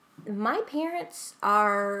My parents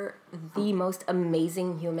are the most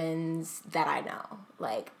amazing humans that I know.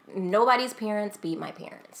 Like, nobody's parents beat my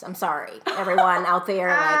parents. I'm sorry, everyone out there.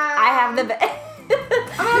 Like, I have the best. I'm going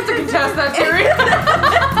to have to contest that theory.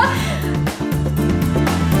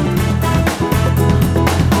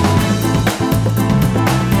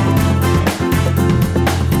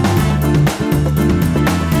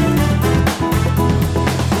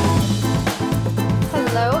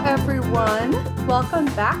 Welcome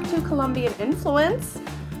back to Colombian Influence.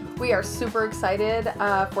 We are super excited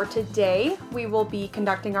for today. We will be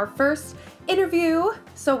conducting our first interview,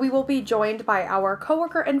 so we will be joined by our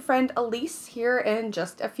coworker and friend Elise here in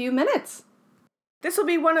just a few minutes. This will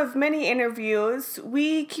be one of many interviews.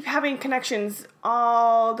 We keep having connections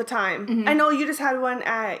all the time. Mm-hmm. I know you just had one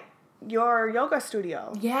at your yoga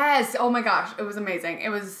studio. Yes. Oh my gosh, it was amazing.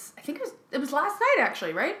 I think it was last night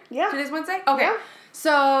actually, right? Yeah. Today's Wednesday? Okay. Yeah. So,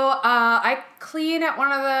 I clean at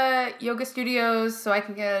one of the yoga studios so I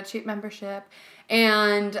can get a cheap membership.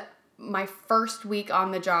 And my first week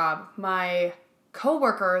on the job, my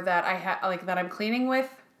coworker that that I'm cleaning with,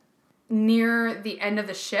 near the end of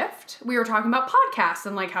the shift, we were talking about podcasts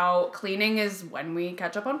and like how cleaning is when we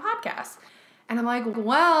catch up on podcasts. And I'm like,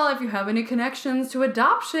 well, if you have any connections to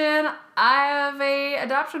adoption, I have a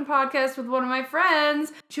adoption podcast with one of my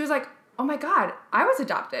friends. She was like, oh my God, I was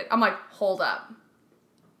adopted. I'm like, hold up.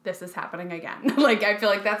 This is happening again. Like, I feel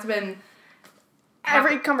like that's been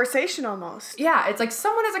every conversation almost. Yeah, it's like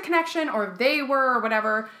someone has a connection or they were or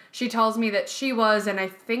whatever. She tells me that she was, and I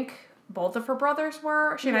think both of her brothers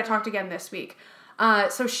were. She and I talked again this week.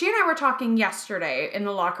 So she and I were talking yesterday in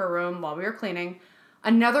the locker room while we were cleaning.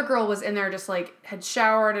 Another girl was in there just like had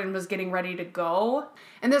showered and was getting ready to go.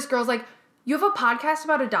 And this girl's like, you have a podcast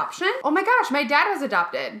about adoption? Oh my gosh, my dad was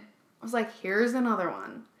adopted. I was like, here's another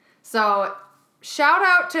one. So shout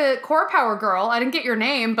out to Core Power Girl. I didn't get your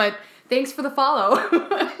name, but thanks for the follow.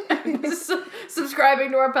 Subscribing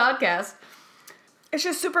to our podcast. It's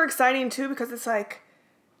just super exciting too because it's like,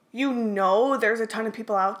 there's a ton of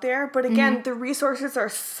people out there, but again, the resources are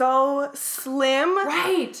so slim.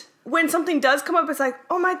 Right. When something does come up, it's like,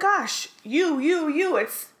 oh my gosh,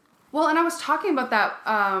 it's... Well, and I was talking about that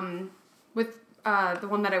with the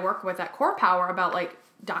one that I work with at Core Power about like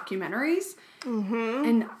documentaries. Mm-hmm.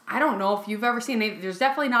 And I don't know if you've ever seen any. There's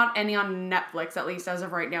definitely not any on Netflix, at least as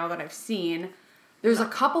of right now, that I've seen. There's a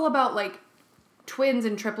couple about like twins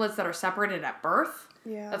and triplets that are separated at birth.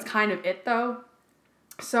 Yeah. That's kind of it though.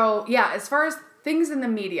 So yeah, as far as things in the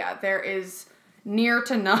media, there is near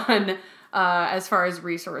to none as far as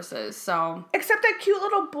resources. So except that cute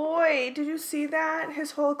little boy. Did you see that?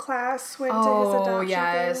 His whole class went to his adoption. Oh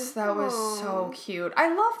yes, that was so cute.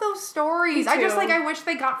 I love those stories. I wish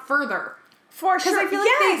they got further. For sure. Because I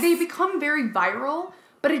feel like they become very viral,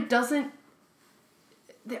 but it doesn't...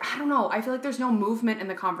 I don't know. I feel like there's no movement in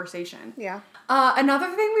the conversation. Yeah. Another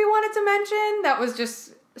thing we wanted to mention that was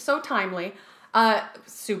just so timely.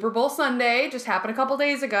 Super Bowl Sunday just happened a couple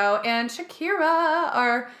days ago, and Shakira,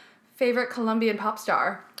 our favorite Colombian pop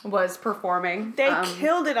star, was performing. They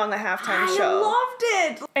killed it on the halftime show. I loved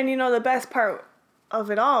it! And the best part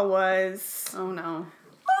of it all was... Oh no.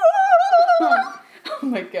 Oh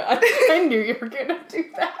my God. I knew you were going to do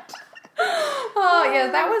that. Oh,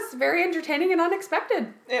 yeah, that was very entertaining and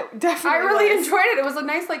unexpected. It definitely I really enjoyed it. It was a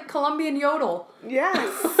nice, like, Colombian yodel. Yes.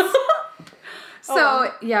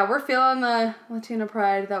 So, yeah, we're feeling the Latina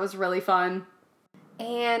Pride. That was really fun.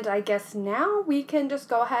 And I guess now we can just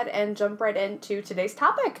go ahead and jump right into today's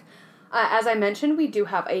topic. As I mentioned, we do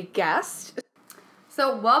have a guest.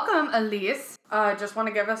 So, welcome, Elise. Just want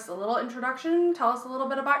to give us a little introduction. Tell us a little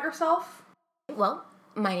bit about yourself. Well,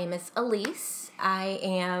 my name is Elise. I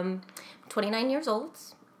am 29 years old.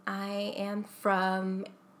 I am from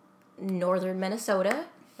northern Minnesota.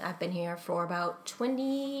 I've been here for about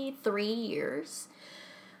 23 years.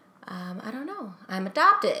 I don't know. I'm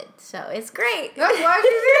adopted, so it's great. That's why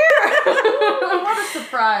she's here. What a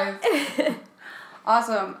surprise.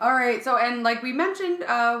 Awesome. All right. So, and like we mentioned,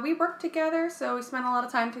 we work together, so we spend a lot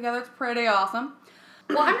of time together. It's pretty awesome.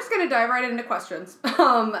 Well, I'm just going to dive right into questions.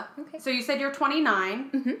 Okay. So you said you're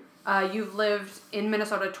 29. Mm-hmm. You've lived in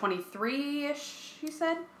Minnesota 23-ish, you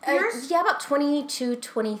said, years? Yeah, about 22,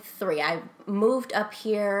 23. I moved up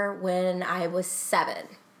here when I was 7.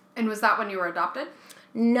 And was that when you were adopted?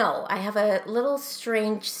 No, I have a little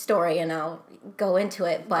strange story, and I'll go into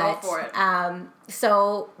it. But, go for it.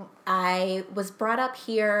 So I was brought up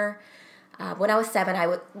here... when I was 7,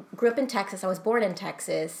 I grew up in Texas. I was born in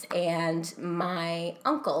Texas, and my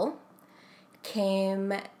uncle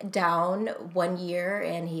came down one year,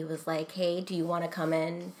 and he was like, hey, do you want to come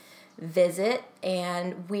and visit.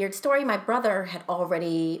 And weird story, my brother had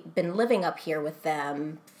already been living up here with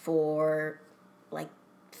them for like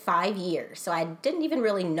 5 years. So I didn't even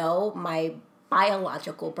really know my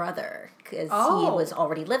biological brother because he was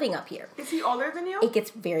already living up here. Is he older than you? It gets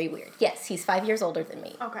very weird. Yes, he's 5 years older than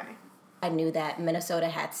me. Okay. I knew that Minnesota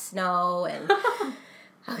had snow, and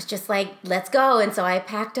I was just like, let's go. And so I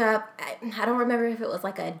packed up, I don't remember if it was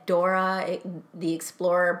like a Dora, the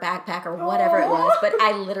Explorer backpack or whatever it was, but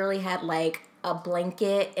I literally had like a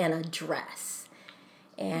blanket and a dress.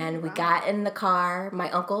 And we got in the car,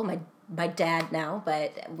 my uncle, my dad now,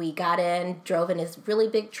 but we got in, drove in his really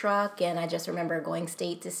big truck, and I just remember going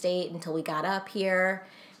state to state until we got up here,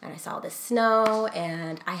 and I saw the snow,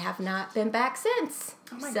 and I have not been back since.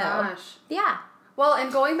 Oh my gosh. Yeah. Well,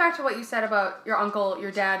 and going back to what you said about your uncle,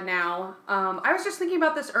 your dad now, I was just thinking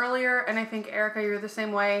about this earlier, and I think, Erica, you're the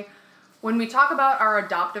same way. When we talk about our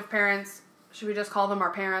adoptive parents, should we just call them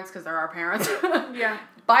our parents because they're our parents? Yeah.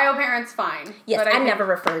 Bio parents, fine. Yes, but I never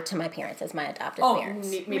referred to my parents as my adoptive parents.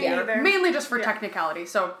 Me Me neither. neither. Mainly just for technicality.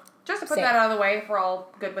 So just to put Same. that out of the way, if we're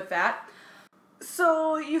all good with that.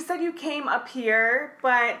 So you said you came up here,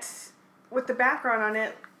 but with the background on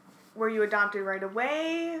it, were you adopted right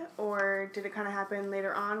away, or did it kind of happen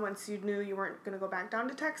later on once you knew you weren't going to go back down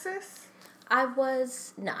to Texas? I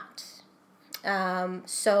was not.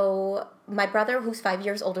 So my brother, who's 5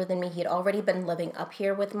 years older than me, he had already been living up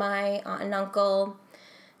here with my aunt and uncle.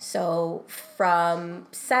 So from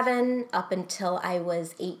 7 up until I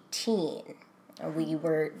was 18, we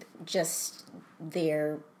were just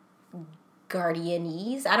their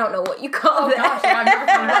guardianees. I don't know what you call that. Gosh, yeah, I've never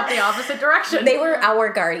thought about the opposite direction. They were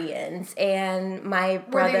our guardians, and my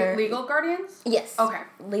brother... Were they legal guardians? Yes. Okay.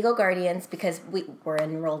 Legal guardians, because we were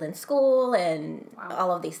enrolled in school and Wow.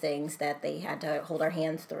 all of these things that they had to hold our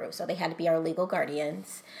hands through. So they had to be our legal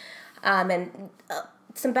guardians. And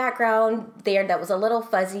some background there that was a little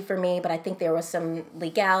fuzzy for me, but I think there was some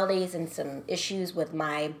legalities and some issues with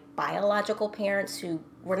my biological parents who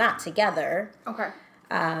were not together. Okay.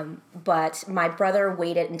 But my brother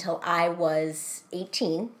waited until I was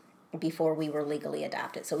 18 before we were legally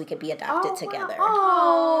adopted, so we could be adopted together.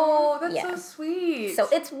 Oh, that's Yeah. so sweet. So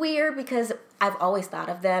it's weird because I've always thought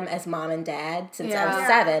of them as mom and dad since I was Yeah.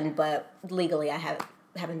 7, but legally I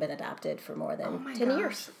haven't been adopted for more than 10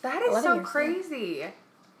 years. That is 11 so years now. crazy.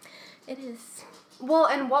 It is. Well,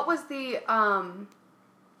 and what was the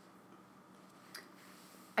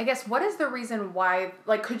I guess what is the reason why,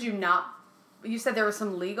 like, could you not, you said there was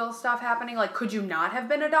some legal stuff happening, like, could you not have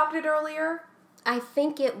been adopted earlier? I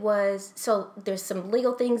think it was, so there's some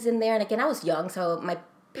legal things in there, and again, I was young, so my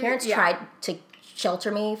parents Yeah. tried to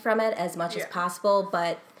shelter me from it as much as possible,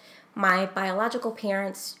 but my biological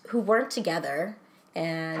parents, who weren't together,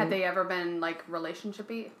 and Had they ever been, like,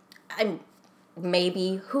 relationshipy?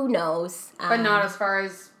 maybe, who knows? But not as far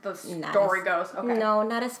as the story goes. Okay. No,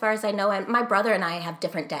 not as far as I know, and my brother and I have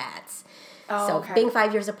different dads. Oh, So okay. being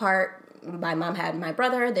 5 years apart, my mom had my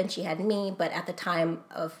brother, then she had me, but at the time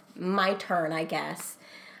of my turn, I guess,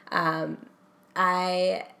 I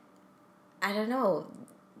don't know,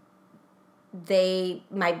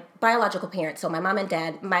 my biological parents, so my mom and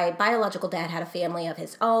dad, my biological dad had a family of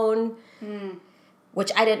his own,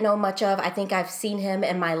 which I didn't know much of. I think I've seen him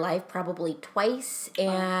in my life probably twice,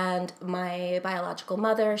 and my biological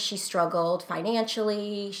mother, she struggled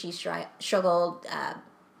financially, she struggled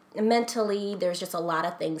mentally. There's just a lot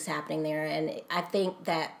of things happening there, and I think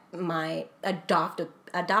that my adoptive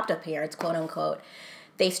parents, quote unquote,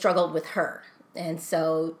 they struggled with her, and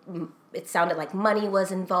so it sounded like money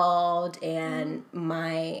was involved, and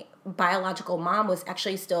my biological mom was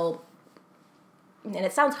actually still, and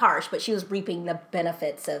it sounds harsh, but she was reaping the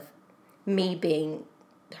benefits of me being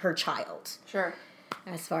her child. Sure.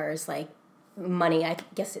 As far as like money, I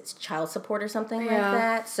guess it's child support or something like Yeah.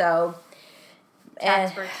 that. So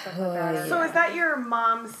Tax breaks, stuff like that. So is that your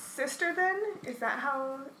mom's sister then? Is that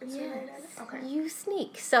how it's related? Okay. You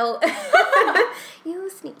sneak. So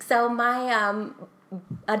So my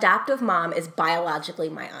adoptive mom is biologically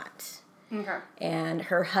my aunt. Okay. And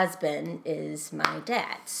her husband is my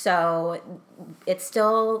dad. So it's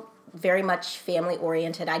still very much family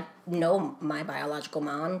oriented. I know my biological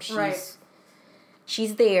mom.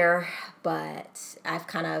 She's there, but I've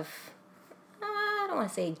kind of, I don't want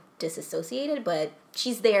to say disassociated, but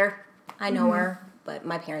she's there. I know her, but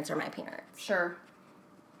my parents are my parents. Sure.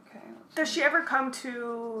 Okay. Does she ever come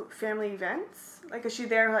to family events? Like, is she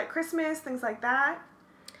there like Christmas, things like that?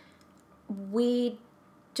 We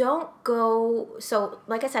don't go, so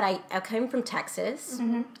like I said, I came from Texas.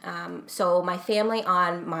 So my family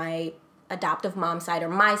on my adoptive mom's side, or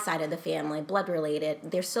my side of the family, blood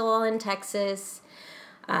related, they're still all in Texas.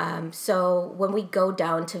 So when we go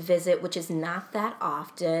down to visit, which is not that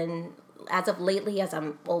often, as of lately, as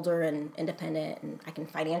I'm older and independent and I can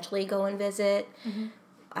financially go and visit,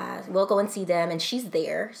 we'll go and see them, and she's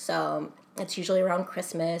there. So it's usually around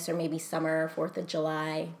Christmas or maybe summer, 4th of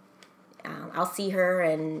July. I'll see her,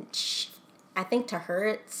 and I think to her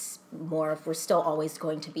it's more of we're still always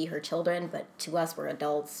going to be her children, but to us, we're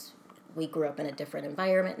adults. We grew up in a different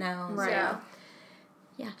environment now. Right. So,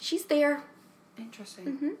 yeah, she's there. Interesting.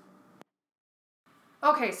 Mm-hmm.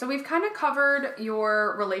 Okay, so we've kind of covered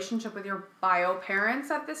your relationship with your bio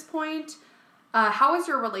parents at this point. How has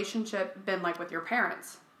your relationship been like with your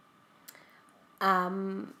parents?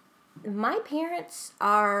 My parents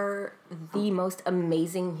are the most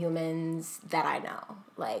amazing humans that I know.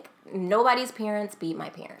 Like, nobody's parents beat my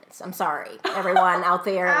parents. I'm sorry, everyone out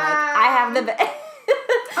there. Like, I have the best.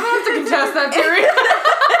 I'm going to have to contest that theory.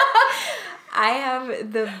 I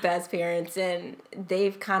have the best parents, and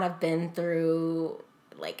they've kind of been through,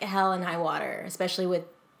 like, hell and high water, especially with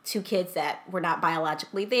 2 kids that were not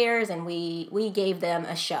biologically theirs, and we gave them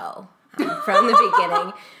a show from the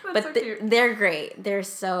beginning. But so cute. They're great. They're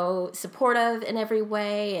so supportive in every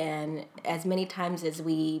way, and as many times as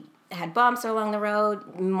we had bumps along the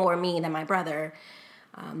road, more me than my brother,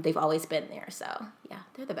 they've always been there. So, yeah,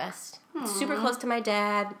 they're the best. Super close to my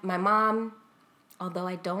dad. My mom, although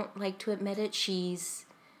I don't like to admit it,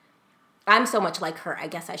 I'm so much like her, I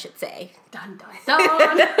guess I should say. Dun, dun,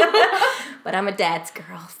 dun. But I'm a dad's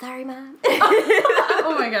girl. Sorry, Mom.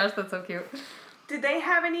 Oh my gosh, that's so cute. Did they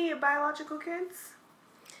have any biological kids?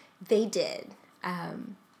 They did.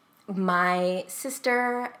 My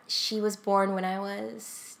sister, she was born when I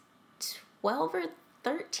was 12 or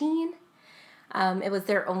 13. It was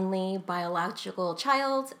their only biological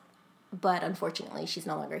child, but unfortunately she's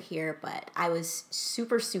no longer here. But I was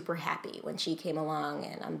super, super happy when she came along,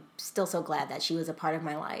 and I'm still so glad that she was a part of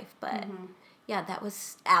my life. But yeah, that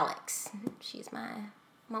was Alex. She's my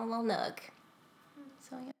little nug.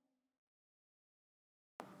 So yeah.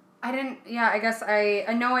 I guess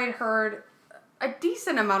I know I'd heard a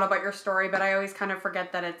decent amount about your story, but I always kind of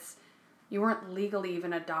forget that you weren't legally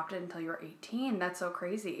even adopted until you were 18. That's so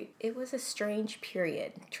crazy. It was a strange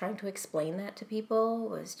period. Trying to explain that to people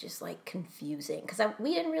was just like confusing because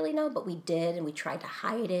we didn't really know, but we did, and we tried to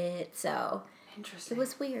hide it. So Interesting. It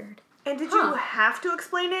was weird. And did you have to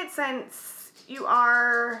explain it since you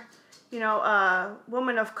are, a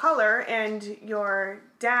woman of color and your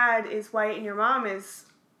dad is white and your mom is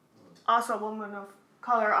also a woman of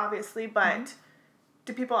color, obviously, but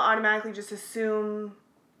do people automatically just assume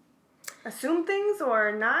things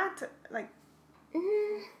or not? Like,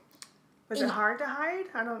 was it hard to hide?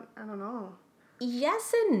 I don't know.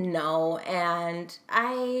 Yes and no, and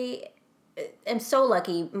I am so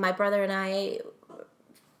lucky. My brother and I,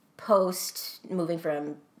 post moving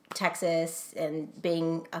from Texas and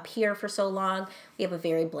being up here for so long, we have a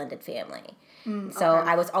very blended family. So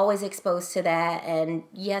I was always exposed to that, and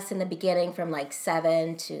yes, in the beginning, from like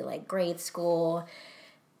 7 to like grade school,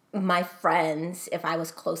 my friends, if I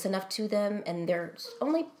was close enough to them, and there's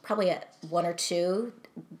only probably 1 or 2,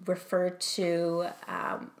 referred to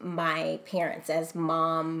my parents as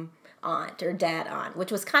mom, aunt, or dad, aunt,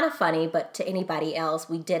 which was kind of funny, but to anybody else,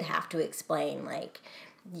 we did have to explain, like,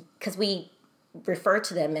 because we refer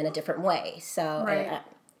to them in a different way. So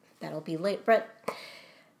that'll be late, but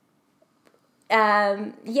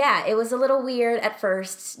yeah, it was a little weird at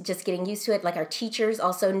first, just getting used to it. Like, our teachers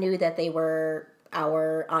also knew that they were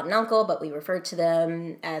our aunt and uncle, but we referred to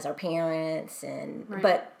them as our parents. And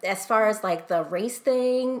but as far as like the race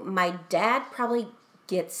thing, my dad probably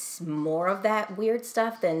gets more of that weird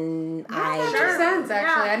stuff than I do. That makes sense,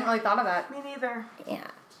 actually. I hadn't really thought of that. Me neither. Yeah.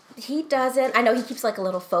 He doesn't. I know he keeps like a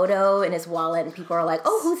little photo in his wallet, and people are like,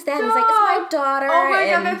 "Oh, who's that?" And he's like, "It's my daughter." Oh my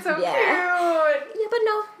God, that's so cute. Yeah, but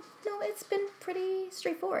no, it's been pretty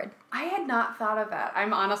straightforward. I had not thought of that.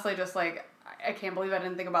 I'm honestly just like, I can't believe I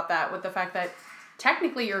didn't think about that, with the fact that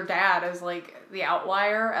technically your dad is like the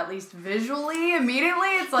outlier, at least visually, immediately.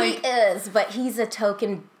 It's like, he is, but he's a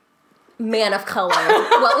token man of color,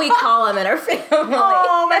 what we call him in our family.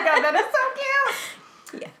 oh my God, that is so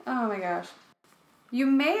cute. Yeah. Oh my gosh. You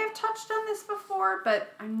may have touched on this before,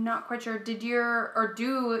 but I'm not quite sure. Do your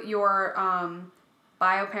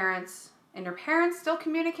bio parents and your parents still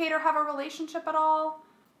communicate or have a relationship at all?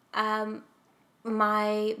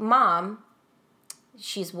 My mom,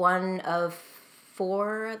 she's one of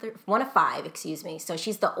 5, excuse me. So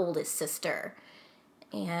she's the oldest sister,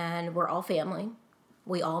 and we're all family.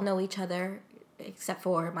 We all know each other, except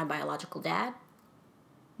for my biological dad.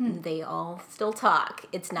 They all still talk.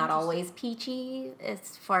 It's not always peachy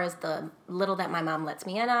as far as the little that my mom lets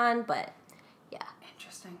me in on, but yeah.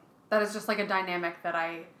 Interesting. that is just like a dynamic that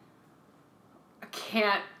I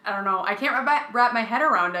can't wrap my head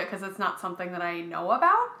around it because it's not something that I know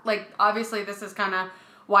about. Like, obviously, this is kind of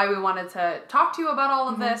why we wanted to talk to you about all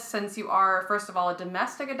of this, since you are, first of all, a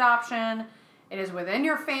domestic adoption. It is within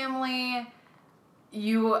your family.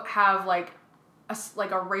 You have, like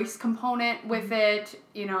a race component with it.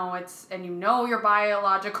 You know, and you know your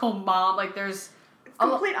biological mom. Like, there's... It's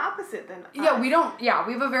complete opposite than us. Yeah,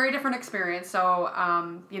 we have a very different experience. So,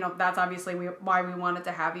 you know, that's obviously why we wanted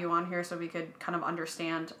to have you on here, so we could kind of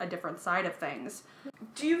understand a different side of things.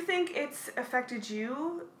 Do you think it's affected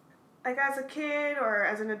you, like as a kid or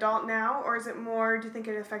as an adult now? Or is it more, do you think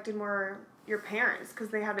it affected more your parents because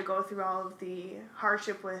they had to go through all of the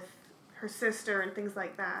hardship with her sister and things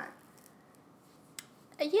like that?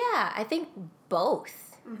 Yeah, I think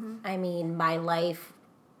both. I mean, my life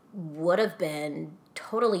would have been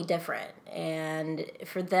totally different. And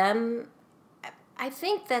for them, I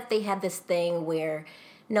think that they had this thing where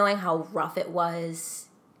knowing how rough it was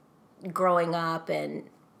growing up, and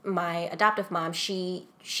my adoptive mom, she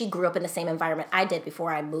grew up in the same environment I did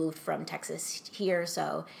before I moved from Texas here.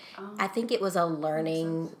 So I think it was a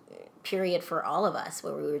learning period for all of us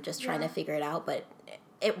where we were just trying to figure it out. But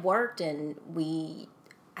it worked, and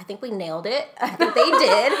I think we nailed it. I think they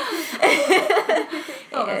did.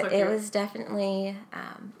 It was definitely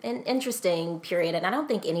an interesting period, and I don't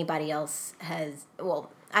think anybody else has,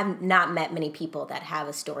 well, I've not met many people that have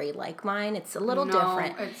a story like mine. It's a little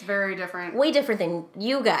different. It's very different. Way different than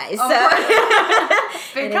you guys. Oh,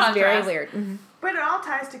 so big it contrast. is very weird. Mm-hmm. But it all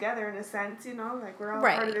ties together in a sense, you know, like we're all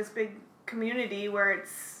part of this big community where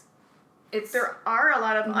it's there are a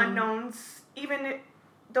lot of unknowns, even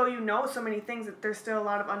though you know so many things, that there's still a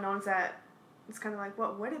lot of unknowns that it's kind of like,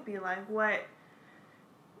 what would it be like?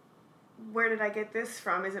 Where did I get this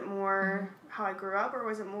from? Is it more how I grew up, or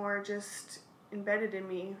was it more just embedded in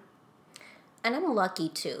me? And I'm lucky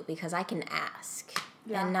too, because I can ask,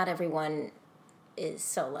 and not everyone is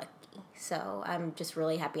so lucky. So I'm just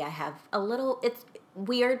really happy I have a little, it's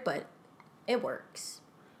weird, but it works.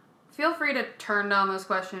 Feel free to turn down this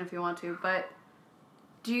question if you want to, but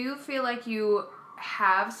do you feel like you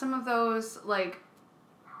have some of those, like,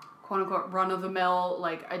 quote-unquote run-of-the-mill,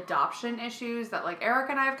 like, adoption issues that, like, Eric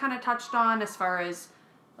and I have kind of touched on, as far as,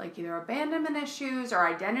 like, either abandonment issues or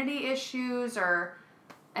identity issues or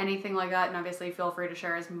anything like that? And obviously feel free to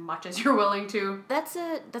share as much as you're willing to. That's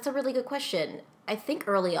a really good question. I think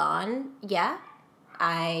early on,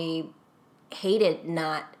 I hated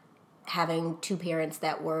not having two parents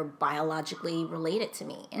that were biologically related to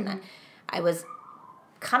me. And I was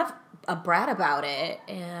kind of a brat about it.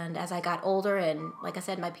 And as I got older, and like I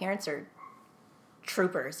said, my parents are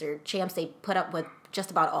troopers. They're champs. They put up with just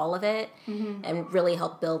about all of it and really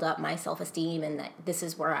helped build up my self-esteem, and that this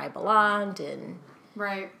is where I belonged. And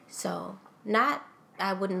so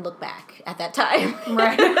I wouldn't look back at that time.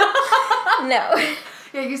 Right. No.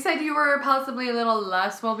 Yeah, you said you were possibly a little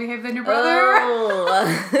less well-behaved than your brother. Oh.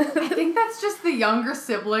 I think that's just the younger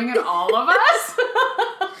sibling in all of us.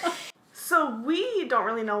 So we don't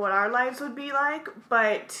really know what our lives would be like,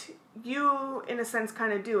 but you, in a sense,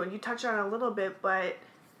 kind of do. And you touched on it a little bit, but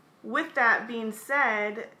with that being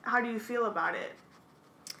said, how do you feel about it?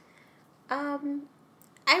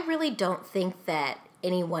 I really don't think that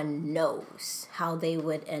anyone knows how they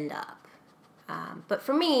would end up. But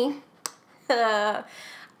for me, I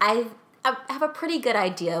have a pretty good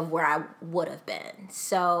idea of where I would have been.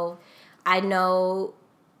 So I know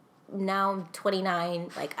now I'm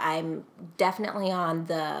 29, like I'm definitely on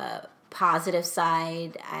the positive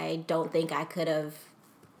side. I don't think I could have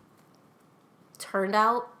turned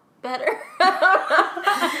out better.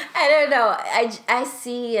 I don't know. I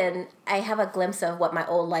see, and I have a glimpse of what my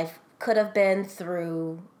old life could have been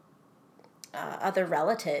through other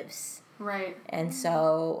relatives. Right. And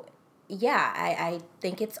so, yeah, I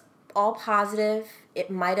think it's all positive. It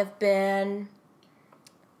might have been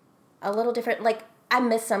a little different. Like, I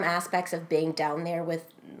miss some aspects of being down there with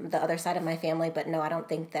the other side of my family, but no, I don't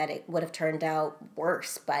think that it would have turned out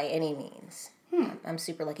worse by any means. I'm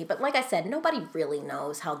super lucky. But like I said, nobody really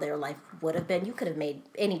knows how their life would have been. You could have made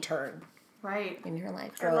any turn in your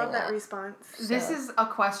life. I love that response. This is a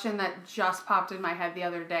question that just popped in my head the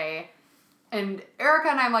other day. And Erica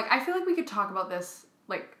and I'm like, I feel like we could talk about this,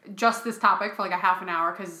 like, just this topic for like a half an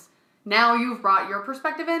hour, because now you've brought your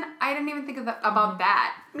perspective in. I didn't even think about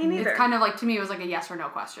that. Me neither. It's kind of like, to me, it was like a yes or no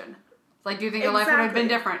question. It's like, do you think your life would have been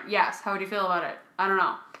different? Yes. How would you feel about it? I don't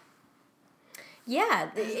know. Yeah.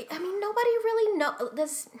 I mean, nobody really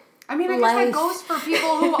knows. I mean, I guess that goes for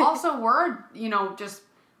people who also were, just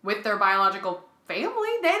with their biological family.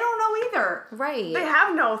 They don't know either. Right. They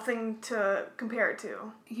have no thing to compare it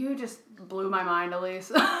to. You just blew my mind,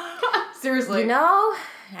 Elise. Seriously. You know,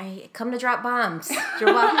 I come to drop bombs.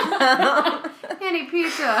 You're welcome. Any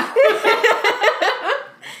pizza.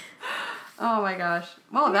 Oh my gosh.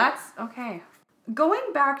 Well, that's okay. Going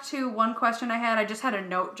back to one question I had, I just had a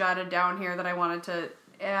note jotted down here that I wanted to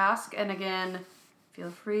ask. And again, feel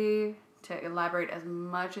free to elaborate as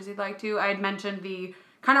much as you'd like to. I had mentioned the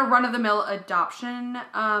kind of run-of-the-mill adoption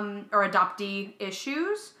or adoptee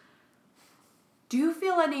issues. Do you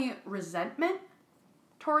feel any resentment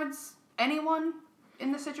towards anyone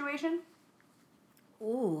in the situation?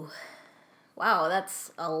 Ooh. Wow,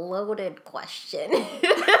 that's a loaded question.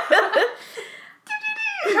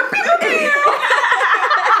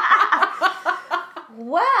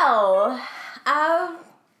 Well, I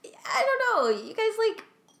don't know. You guys like,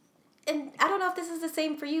 and I don't know if this is the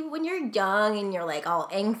same for you when you're young and you're like all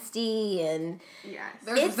angsty and Yes.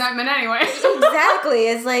 There's resentment anyway. exactly.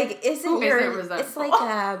 It's like Who isn't resentful? It's like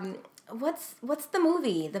what's the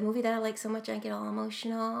movie? The movie that I like so much I get all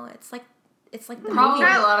emotional. It's like the Probably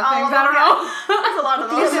movie. a lot of things. I don't know. There's a lot of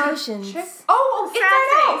The those. emotions. Oh, Sad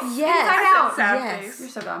Inside Out. Face. Yes. Inside I Out. said sad Yes. face. You're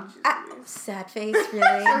so dumb. Sad face,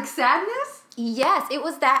 really. Like sadness? Yes, it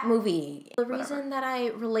was that movie. The reason that I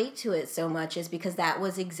relate to it so much is because that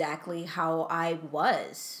was exactly how I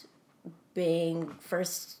was, being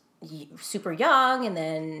first super young and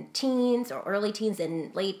then teens or early teens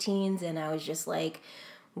and late teens, and I was just like,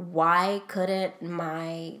 why couldn't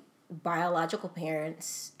my biological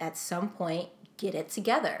parents at some point get it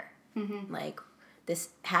together? Mm-hmm. Like, this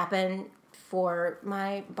happened for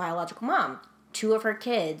my biological mom. 2 of her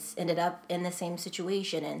kids ended up in the same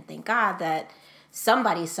situation, and thank God that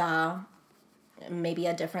somebody saw maybe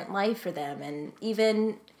a different life for them. And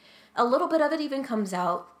even a little bit of it even comes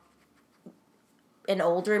out in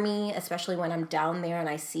older me, especially when I'm down there and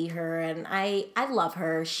I see her, and I love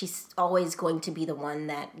her. She's always going to be the one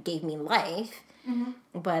that gave me life. Mm-hmm.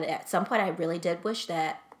 But at some point I really did wish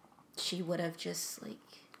that she would have just like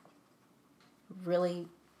really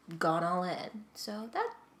gone all in. So that,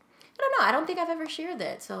 I don't know. I don't think I've ever shared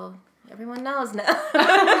that, so everyone knows now.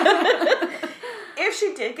 If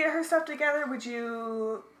she did get her stuff together, would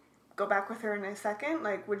you go back with her in a second?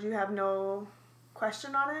 Like, would you have no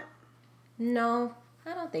question on it? No,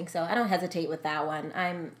 I don't think so. I don't hesitate with that one.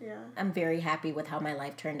 I'm Yeah. very happy with how my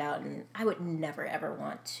life turned out, and I would never ever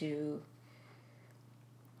want to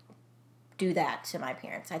do that to my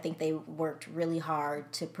parents. I think they worked really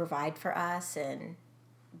hard to provide for us, and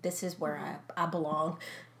this is where I belong.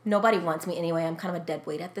 Nobody wants me anyway. I'm kind of a dead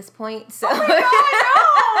weight at this point. So.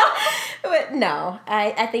 But no,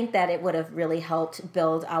 I think that it would have really helped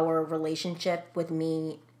build our relationship with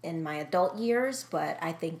me in my adult years, but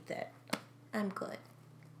I think that I'm good.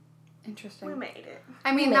 Interesting. We made it.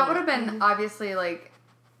 I mean, that would have been obviously like,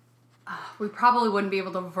 we probably wouldn't be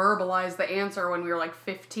able to verbalize the answer when we were like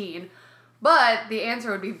 15, but the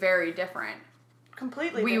answer would be very different.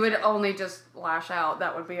 Completely We different. would only just lash out.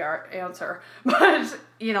 That would be our answer. But,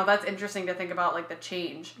 you know, that's interesting to think about, like, the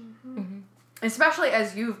change. Mm-hmm. Especially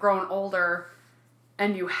as you've grown older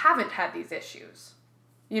and you haven't had these issues.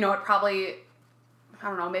 You know, it probably, I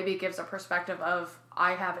don't know, maybe it gives a perspective of,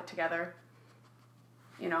 I have it together.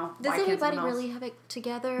 You know, Does why can't anybody someone else? really have it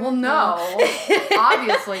together? Well, no.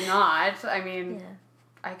 Obviously not. I mean... Yeah.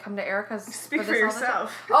 I come to Erica's. Speak for this all the time.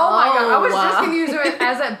 yourself. Oh my god! I was wow. just gonna use it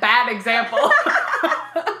as a bad example.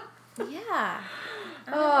 Yeah.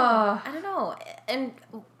 Oh. I don't know. And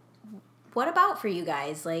what about for you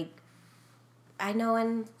guys? Like, I know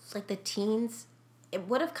in like the teens, it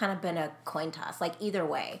would have kind of been a coin toss. Like, either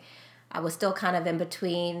way, I was still kind of in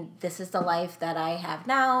between. This is the life that I have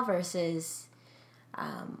now versus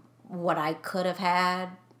what I could have had.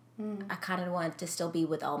 I kind of wanted to still be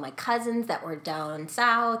with all my cousins that were down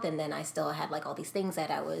south, and then I still had like all these things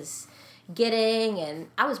that I was getting, and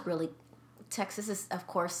I was really, Texas is of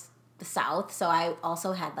course the South, so I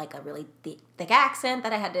also had like a really thick accent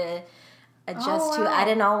that I had to adjust to. I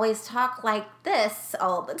didn't always talk like this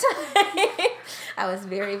all the time. I was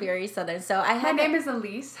very, very Southern, so I had My name is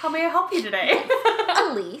Elise. How may I help you today?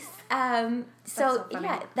 Elise. So so funny.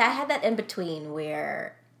 yeah, I had that in between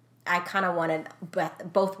where I kind of wanted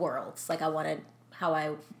both worlds. Like, I wanted how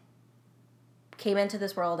I came into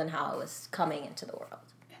this world and how I was coming into the world.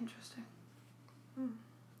 Interesting.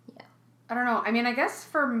 Yeah. I don't know. I mean, I guess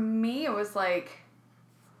for me, it was like,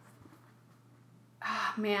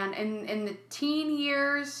 man, in the teen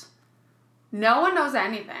years, no one knows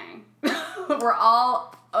anything. We're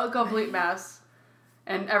all a complete mess.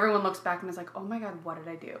 And everyone looks back and is like, oh my god, what did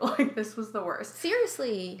I do? Like, this was the worst.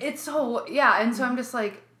 Seriously. It's so, yeah. And so I'm just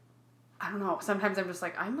like, I don't know, sometimes I'm just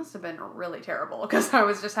like, I must have been really terrible because I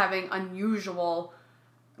was just having unusual,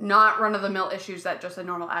 not run-of-the-mill issues that just a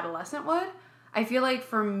normal adolescent would. I feel like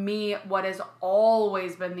for me, what has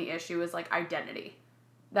always been the issue is like identity.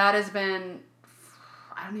 That has been,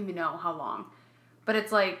 I don't even know how long. But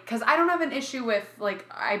it's like, because I don't have an issue with, like,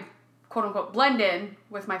 I quote-unquote blend in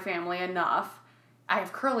with my family enough. I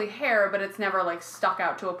have curly hair, but it's never, like, stuck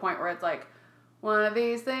out to a point where it's like, one of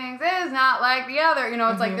these things is not like the other. You know,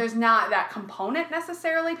 it's like there's not that component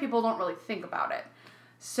necessarily. People don't really think about it.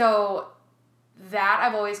 So that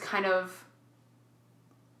I've always kind of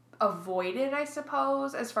avoided, I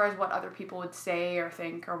suppose, as far as what other people would say or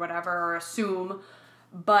think or whatever or assume.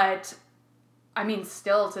 But, I mean,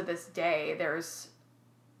 still to this day, there's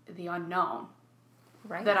the unknown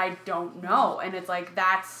that I don't know. And it's like,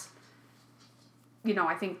 that's, you know,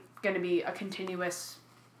 I think going to be a continuous,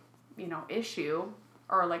 you know, issue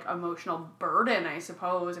or like emotional burden, I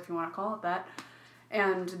suppose, if you want to call it that.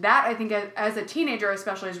 And that, I think, as a teenager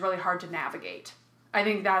especially, is really hard to navigate. I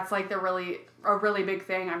think that's like a really big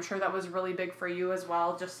thing. I'm sure that was really big for you as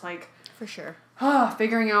well. Just like, for sure,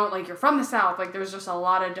 figuring out like you're from the South. Like there's just a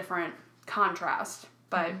lot of different contrast.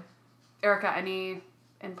 But Erica, any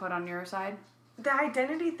input on your side? The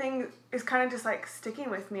identity thing is kind of just like sticking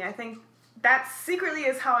with me. I think that secretly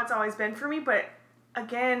is how it's always been for me. But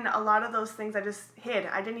again, a lot of those things I just hid.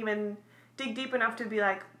 I didn't even dig deep enough to be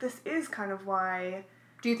like, this is kind of why.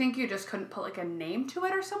 Do you think you just couldn't put like a name to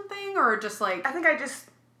it or something? Or just like... I think I just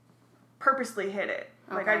purposely hid it.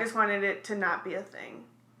 Okay. Like I just wanted it to not be a thing.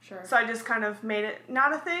 Sure. So I just kind of made it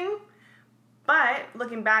not a thing. But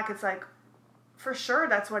looking back, it's like, for sure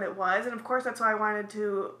that's what it was. And of course that's why I wanted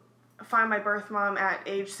to find my birth mom at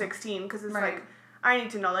age 16. Because it's like, I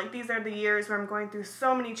need to know. Like these are the years where I'm going through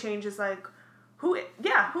so many changes. Like, who am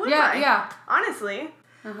I? Yeah. Honestly.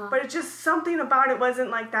 But it's just something about it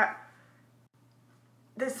wasn't like that.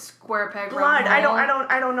 This square peg blood. round I hole.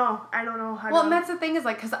 don't know how to. Well, and that's the thing is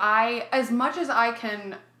like, because as much as I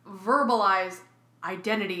can verbalize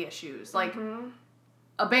identity issues, like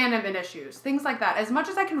abandonment issues, things like that, as much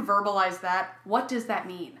as I can verbalize that, what does that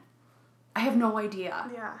mean? I have no idea.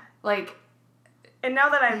 Yeah. Like. And now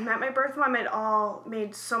that I've met my birth mom, it all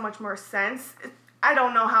made so much more sense. I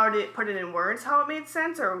don't know how to put it in words, how it made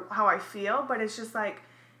sense or how I feel, but it's just like,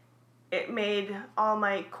 it made all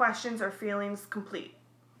my questions or feelings complete.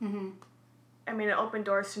 I mean, it opened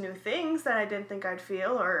doors to new things that I didn't think I'd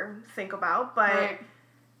feel or think about, but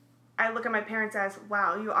I look at my parents as,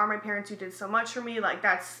 wow, you are my parents, you did so much for me, like,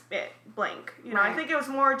 that's it, blank. You know, I think it was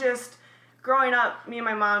more just, growing up, me and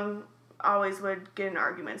my mom always would get in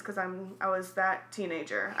arguments, because I was that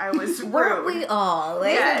teenager. I was rude. Weren't we all?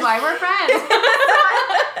 Like, This is why we're friends.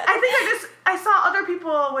 I think I saw other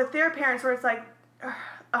people with their parents where it's like,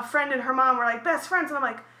 a friend and her mom were like best friends, and I'm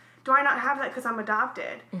like, do I not have that because I'm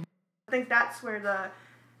adopted? I think that's where the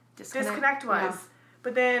disconnect was. Yeah.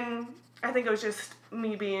 But then I think it was just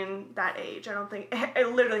me being that age. I don't think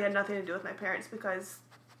it literally had nothing to do with my parents because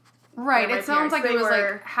it sounds like it was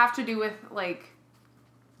like have to do with like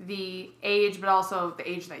the age, but also the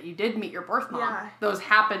age that you did meet your birth mom. Yeah. Those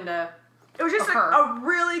happened to. It was just a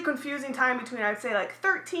really confusing time between, I'd say, like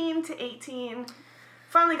 13 to 18.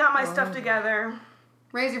 Finally got my stuff together.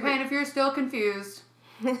 Raise your hand if you're still confused.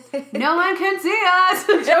 No one can see us.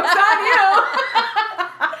 Joke's on you.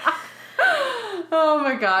 Oh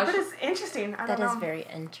my gosh. But it's interesting. I don't know. That is very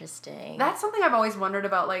interesting. That's something I've always wondered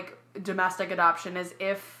about, like, domestic adoption is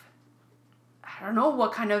if, I don't know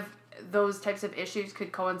what kind of those types of issues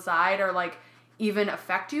could coincide or, like, even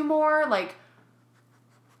affect you more. Like,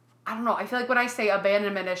 I don't know. I feel like when I say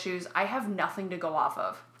abandonment issues, I have nothing to go off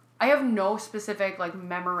of. I have no specific, like,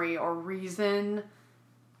 memory or reason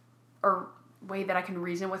or way that I can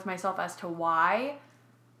reason with myself as to why.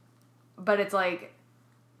 But it's like,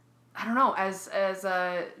 I don't know, as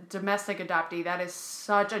a domestic adoptee, that is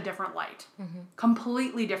such a different light.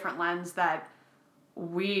 Completely different lens that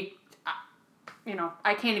we,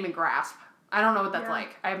 I can't even grasp. I don't know what that's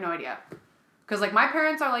like. I have no idea. Because, like, my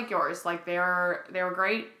parents are like yours. Like, they were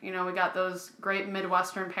great. You know, we got those great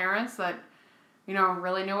Midwestern parents that,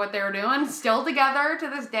 really knew what they were doing. Still together to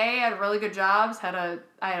this day, had really good jobs. I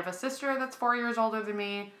have a sister that's 4 years older than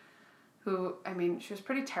me, who, I mean, she was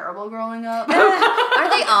pretty terrible growing up.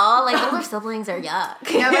 Aren't they all? Like, older siblings are yuck.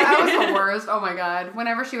 Yeah, but I was the worst. Oh my god.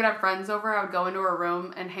 Whenever she would have friends over, I would go into her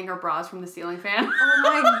room and hang her bras from the ceiling fan. Oh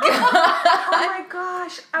my god. Oh my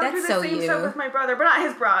gosh. I would do the same stuff with my brother, but not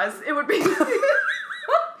his bras. It would be...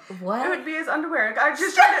 What? It would be his underwear. I would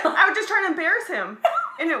just try to embarrass him.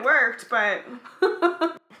 And it worked, but...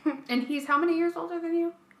 And he's how many years older than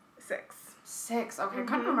you? 6. 6. Okay, I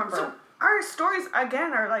couldn't remember. So our stories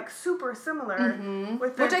again are like super similar.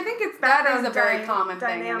 With the Which I think that is a very common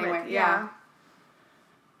thing dynamic, anyway. Yeah.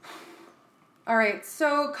 All right,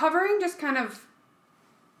 so covering just kind of,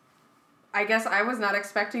 I guess I was not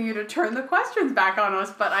expecting you to turn the questions back on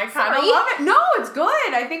us, but I kind of love it. No, it's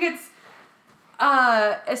good. I think it's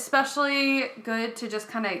especially good to just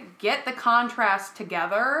kind of get the contrast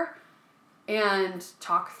together and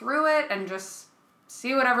talk through it and just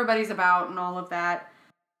see what everybody's about and all of that.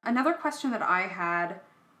 Another question that I had,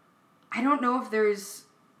 I don't know what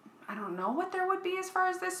there would be as far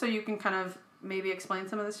as this, so you can kind of maybe explain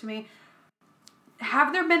some of this to me.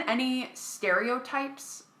 Have there been any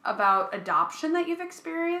stereotypes about adoption that you've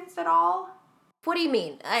experienced at all? What do you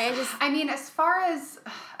mean? I mean, as far as,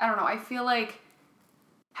 I don't know, I feel like,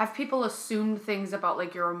 have people assumed things about,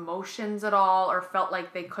 like, your emotions at all, or felt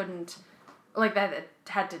like they couldn't, like, that it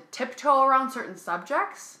had to tiptoe around certain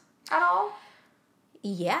subjects at all?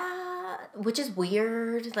 Yeah, which is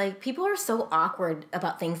weird. Like, people are so awkward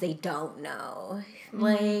about things they don't know.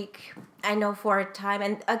 Like, I know for a time,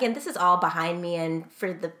 and again, this is all behind me, and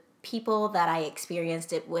for the people that I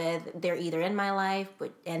experienced it with, they're either in my life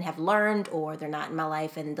and have learned, or they're not in my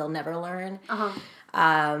life and they'll never learn.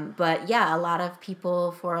 But yeah, a lot of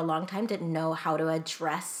people for a long time didn't know how to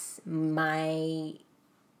address my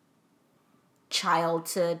child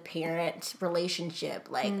to parent relationship.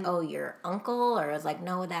 Like, oh, your uncle? Or I was like,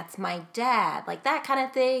 no, that's my dad. Like, that kind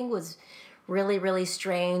of thing was really, really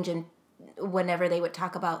strange. And whenever they would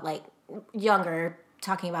talk about, like, younger,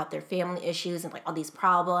 talking about their family issues and, like, all these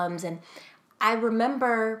problems. And I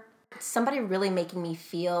remember somebody really making me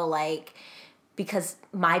feel like, because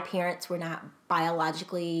my parents were not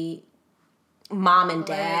biologically mom and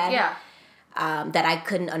dad, that I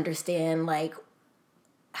couldn't understand, like,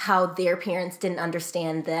 how their parents didn't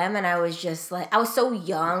understand them. And I was just like, I was so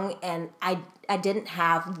young, and I didn't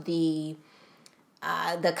have the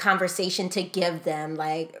conversation to give them,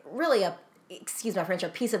 like, really excuse my French, a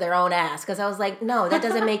piece of their own ass. Because I was like, no, that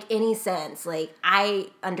doesn't make any sense. Like, I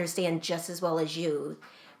understand just as well as you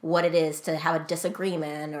what it is to have a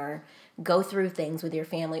disagreement or go through things with your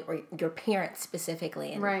family or your parents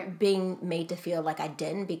specifically. And being made to feel like I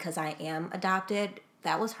didn't because I am adopted,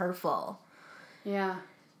 that was hurtful. Yeah.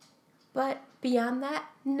 But beyond that,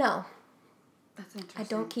 no. That's interesting. I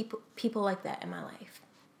don't keep people like that in my life.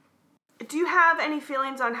 Do you have any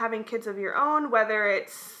feelings on having kids of your own, whether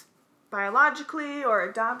it's biologically or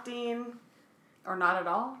adopting? Or not at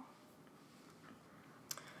all?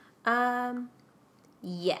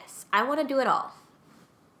 Yes. I want to do it all.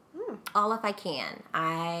 All if I can.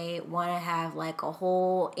 I want to have, like, a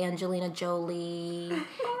whole Angelina Jolie,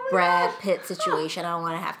 Brad Pitt situation. I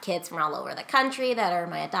want to have kids from all over the country that are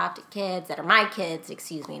my adopted kids, that are my kids,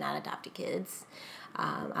 not adopted kids.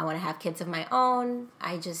 I want to have kids of my own.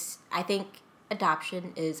 I think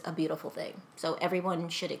adoption is a beautiful thing. So everyone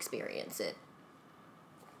should experience it,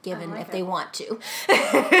 given if they want to.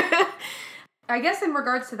 I guess in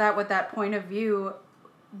regards to that, with that point of view,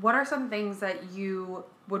 what are some things that you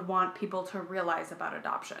would want people to realize about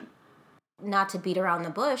adoption? Not to beat around the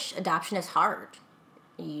bush, adoption is hard.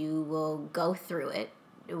 You will go through it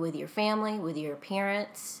with your family, with your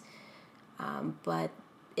parents, but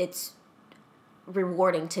it's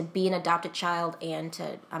rewarding to be an adopted child and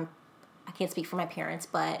to, I can't speak for my parents,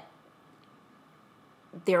 but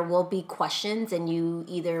there will be questions and you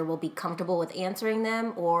either will be comfortable with answering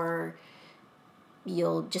them or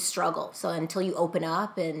you'll just struggle. So until you open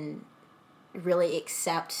up and really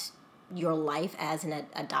accept your life as an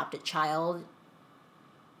adopted child,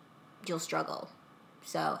 you'll struggle.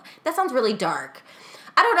 So that sounds really dark.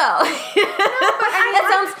 I don't know.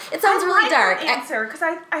 No, it sounds really dark. Answer, because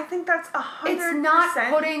I think that's 100%. It's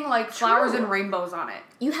not putting, like, flowers and rainbows on it.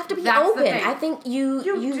 You have to be open. I think you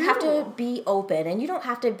have to be open, and you don't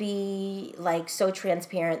have to be, like, so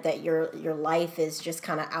transparent that your life is just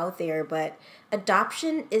kind of out there. But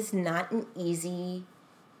adoption is not an easy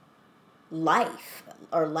life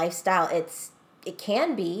or lifestyle. It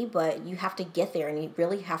can be, but you have to get there, and you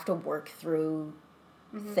really have to work through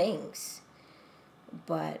things.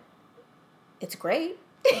 But it's great.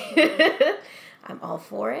 I'm all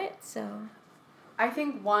for it. So I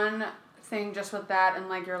think one thing just with that and,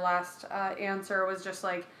 like, your last answer was just,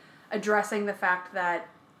 like, addressing the fact that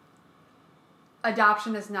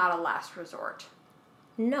adoption is not a last resort.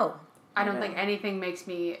 No. I don't think anything makes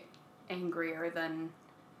me angrier than,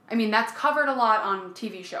 I mean, that's covered a lot on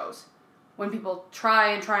TV shows. When people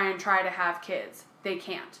try to have kids, they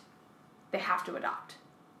can't. They have to adopt.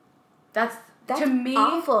 That's to me,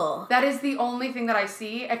 awful. That is the only thing that I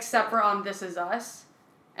see, except for on This Is Us.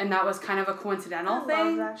 and that was kind of a coincidental I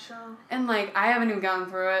thing. love that show. And like I haven't even gone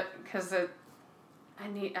through it because I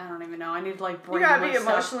don't even know. I need to like You gotta be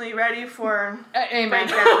emotionally ready for amen.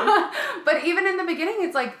 breakdown. But even in the beginning,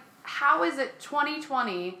 it's like, how is it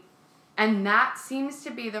 2020, and that seems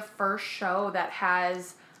to be the first show that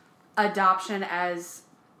has adoption as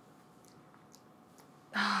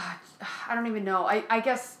I don't even know. I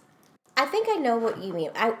guess I think I know what you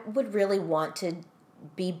mean. I would really want to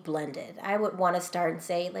be blended. I would want to start and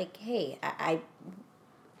say, like, hey, I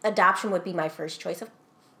adoption would be my first choice of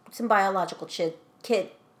some biological kids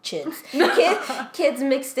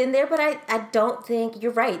mixed in there, but I don't think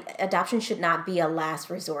you're right. Adoption should not be a last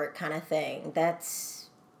resort kind of thing. That's,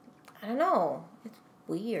 I don't know. It's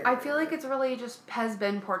weird. I feel like it's really just has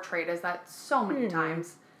been portrayed as that so many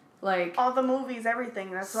times. Like All the movies,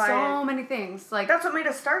 everything. That's why. so many things. Like That's what made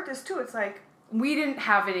us start this too. It's like we didn't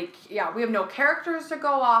have any. Yeah, we have no characters to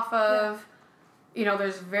go off of. Yeah. You know,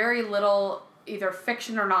 there's very little either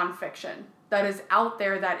fiction or nonfiction that is out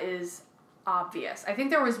there that is obvious. I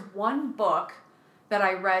think there was one book that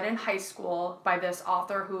I read in high school by this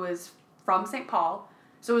author who is from St. Paul.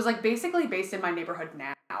 So it was like basically based in my neighborhood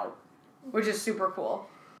now, which is super cool.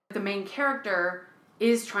 The main character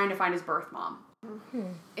is trying to find his birth mom. Mm-hmm.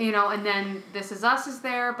 You know, and then This Is Us is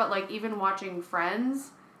there, but like even watching Friends,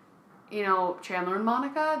 you know, Chandler and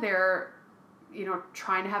Monica, they're, you know,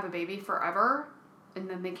 trying to have a baby forever, and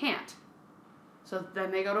then they can't. So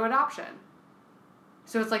then they go to adoption.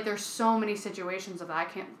 So it's like there's so many situations of that. I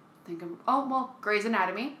can't think of... Oh, well, Grey's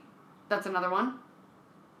Anatomy. That's another one.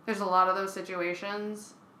 There's a lot of those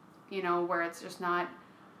situations, you know, where it's just not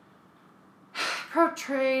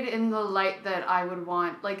portrayed in the light that I would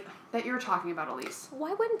want, like, that you're talking about, Elise.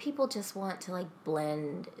 Why wouldn't people just want to, like,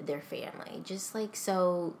 blend their family? Just, like,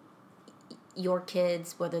 so your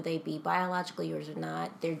kids, whether they be biologically yours or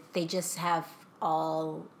not, they just have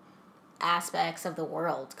all aspects of the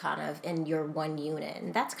world kind of in your one unit.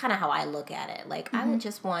 And that's kind of how I look at it. Like, I would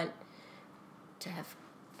just want to have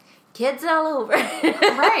kids all over.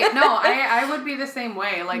 Right. No, I would be the same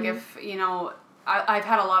way. Like, if, you know, I've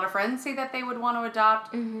had a lot of friends say that they would want to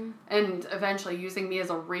adopt and eventually using me as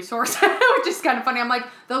a resource, which is kind of funny. I'm like,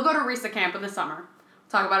 they'll go to Risa camp in the summer,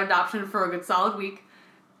 talk about adoption for a good solid week,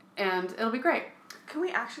 and it'll be great. Can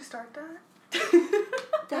we actually start that?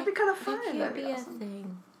 That'd be kind of fun. That could be awesome. A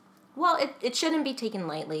thing. Well, it shouldn't be taken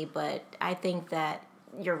lightly, but I think that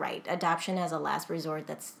you're right. Adoption as a last resort,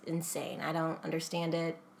 that's insane. I don't understand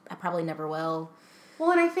it. I probably never will.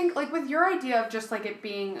 Well, and I think, like, with your idea of just, like, it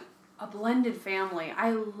being a blended family,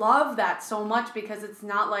 I love that so much because it's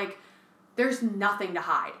not like there's nothing to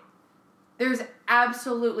hide. There's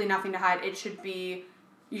absolutely nothing to hide. You should be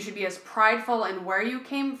as prideful in where you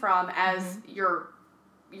came from as your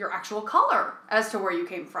actual color as to where you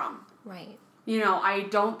came from. Right. You know, I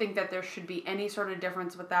don't think that there should be any sort of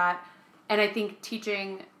difference with that. And I think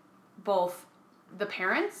teaching both the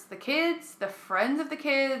parents, the kids, the friends of the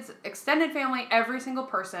kids, extended family, every single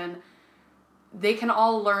person, they can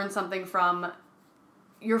all learn something from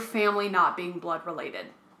your family not being blood related.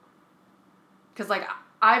 Because, like,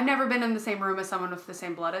 I've never been in the same room as someone with the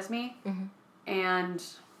same blood as me. And,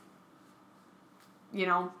 you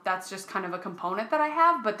know, that's just kind of a component that I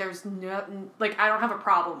have, but there's no, like, I don't have a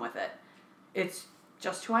problem with it. It's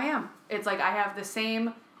just who I am. It's like I have the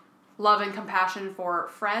same love and compassion for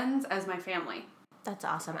friends as my family. That's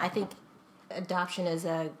awesome. I think adoption is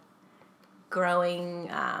a growing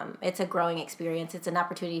experience. It's an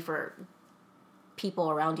opportunity for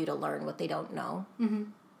people around you to learn what they don't know.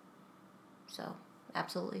 So,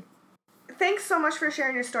 absolutely. Thanks so much for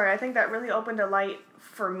sharing your story. I think that really opened a light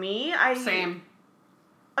for me. Same.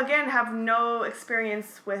 Again, have no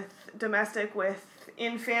experience with domestic,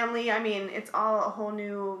 in family. I mean, it's all a whole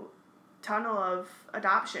new tunnel of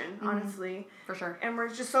adoption, honestly. For sure. And we're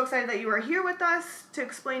just so excited that you are here with us to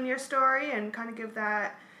explain your story and kind of give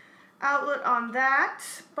that outlet on that.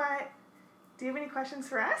 But do you have any questions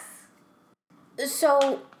for us?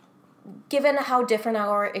 So, given how different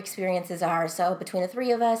our experiences are, so between the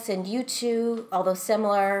three of us and you two, although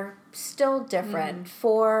similar, still different,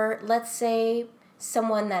 for, let's say,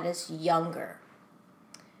 someone that is younger,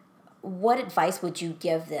 what advice would you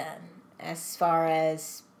give them as far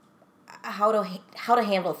as how to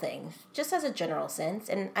handle things, just as a general sense?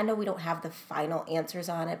 And I know we don't have the final answers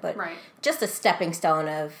on it, but just a stepping stone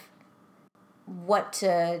of what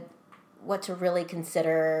to really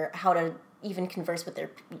consider, how to even converse with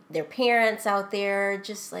their parents out there,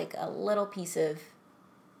 just like a little piece of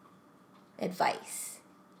advice.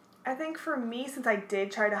 I think for me, since I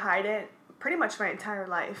did try to hide it pretty much my entire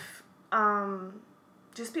life,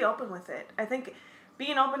 just be open with it. I think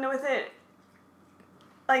being open with it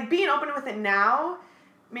like, being open with it now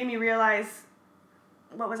made me realize,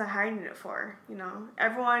 what was I hiding it for? You know,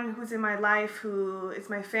 everyone who's in my life, who is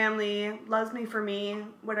my family, loves me for me,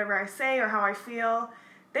 whatever I say or how I feel,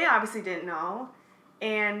 they obviously didn't know.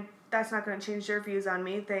 And that's not going to change their views on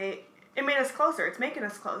me. It made us closer. It's making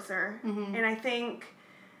us closer. Mm-hmm. And I think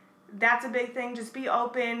that's a big thing. Just be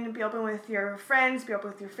open with your friends, be open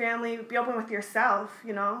with your family, be open with yourself,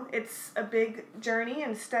 you know. It's a big journey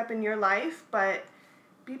and step in your life, but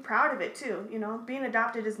be proud of it too, you know. Being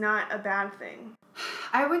adopted is not a bad thing.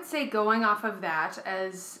 I would say going off of that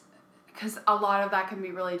because a lot of that can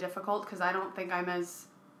be really difficult because I don't think I'm as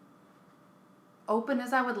open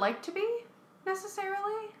as I would like to be,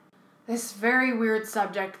 necessarily. This very weird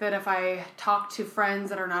subject that if I talk to friends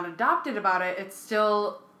that are not adopted about it,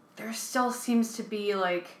 there still seems to be,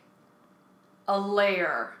 like, a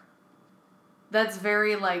layer that's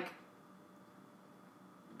very, like,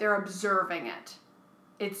 they're observing it.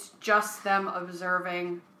 It's just them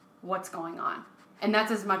observing what's going on. And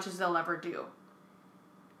that's as much as they'll ever do.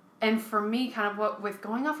 And for me, kind of with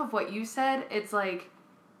going off of what you said, it's like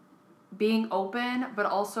being open, but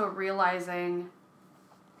also realizing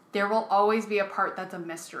there will always be a part that's a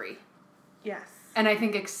mystery. Yes. And I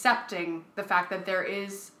think accepting the fact that there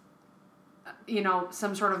is, you know,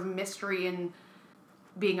 some sort of mystery in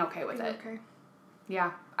being okay with it. Okay.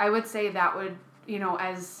 Yeah. I would say that would, you know,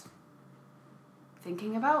 as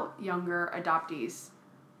thinking about younger adoptees,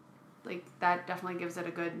 like, that definitely gives it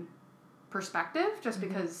a good perspective, just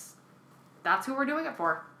because that's who we're doing it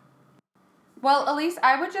for. Well, Elise,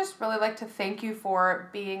 I would just really like to thank you for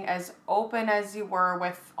being as open as you were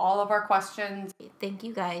with all of our questions. Thank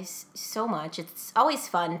you guys so much. It's always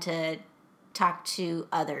fun to talk to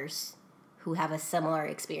others who have a similar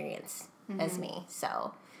experience as me.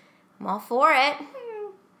 So I'm all for it.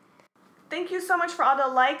 Thank you so much for all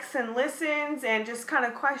the likes and listens and just kind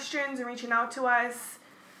of questions and reaching out to us.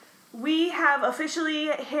 We have officially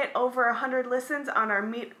hit over 100 listens on our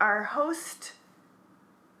Meet Our Host.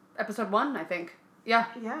 Episode 1, I think. Yeah.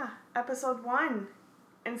 Yeah, episode 1.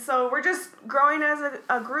 And so we're just growing as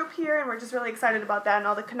a group here, and we're just really excited about that and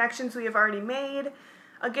all the connections we have already made.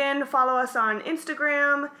 Again, follow us on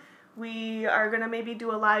Instagram. We are going to maybe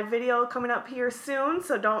do a live video coming up here soon,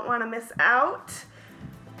 so don't want to miss out.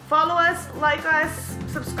 Follow us, like us,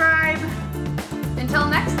 subscribe. Until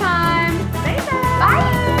next time.